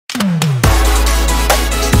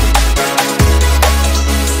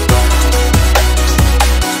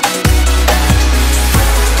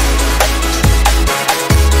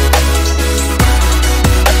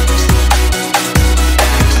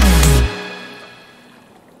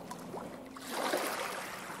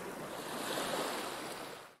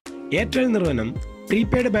Airtel நிறுவனம்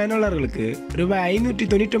prepaid பயனாளர்களுக்கு ரூபாய்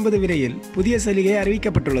 599 விலையில் புதிய சலுகை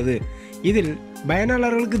அறிவிக்கப்பட்டுள்ளது. இதில்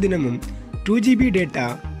பயனாளர்களுக்கு தினமும் 2GB data,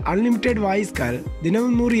 unlimited voice call,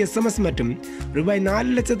 தினமும் 100 SMS மற்றும் ரூபாய்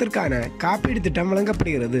 4 லட்சத்திற்கான காப்பீடு திட்டம்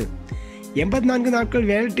வழங்கப்படுகிறது. 84 நாட்கள்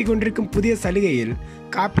வேலிட்டி கொண்டிருக்கும் புதிய சலுகையில்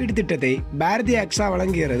காப்பீடு திட்டத்தை பாரதி ஆக்ஸா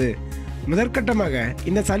வழங்குகிறது. முதற்கட்டமாக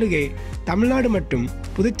இந்த சலுகை தமிழ்நாடு மற்றும்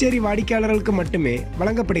புதுச்சேரி வாடிக்கையாளர்களுக்கு மட்டுமே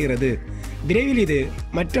வழங்கப்படுகிறது. விரைவில் இது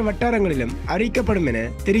மற்ற வட்டாரங்களிலும் அறிவிக்கப்படும் என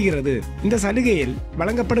தெரிகிறது. இந்த சலுகையில்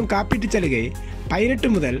வழங்கப்படும் காப்பீட்டு சலுகை 18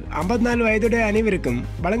 முதல் 54 வயதுடைய அனைவருக்கும்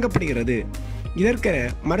வழங்கப்படுகிறது. இதற்கென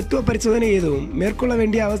மருத்துவ பரிசோதனை எதுவும் மேற்கொள்ள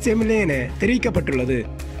வேண்டிய அவசியமில்லை என தெரிவிக்கப்பட்டுள்ளது.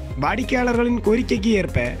 வாடிக்கையாளர்களின் கோரிக்கைக்கு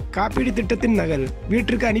ஏற்ப காப்பீடு திட்டத்தின் நகல்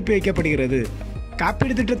வீட்டிற்கு அனுப்பி வைக்கப்படுகிறது.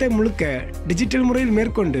 காப்பீடு திட்டத்தை முழுக்க டிஜிட்டல் முறையில்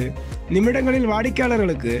மேற்கொண்டு நிமிடங்களில்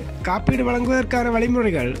வாடிக்கையாளர்களுக்கு காப்பீடு வழங்குவதற்கான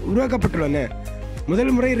வழிமுறைகள் உருவாக்கப்பட்டுள்ளன.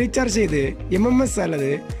 முதல் முறை ரீசார்ஜ் செய்து MMS அல்லது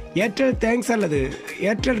ஏர்டெல் தேங்க்ஸ் அல்லது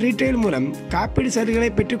ஏர்டெல் ரீட்டைல் மூலம் காப்பீடு சலுகைகளை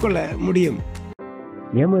பெற்றுக்கொள்ள முடியும்.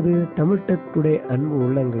 எமது தமிழ் டெக் டுடே அன்பு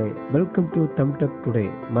உள்ளங்களே, welcome to Tamil tech today.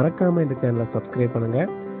 மறக்காம இந்த சேனலை சப்ஸ்கிரைப் பண்ணுங்க.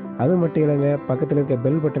 அது மட்டும் இல்லைங்க, பக்கத்தில் இருக்க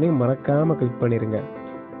பெல் பட்டனையும் மறக்காம கிளிக் பண்ணிருங்க.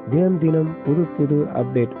 தினம் தினம் புது புது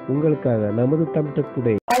அப்டேட் உங்களுக்காக நமது தமிழ் டெக்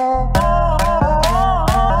டுடே.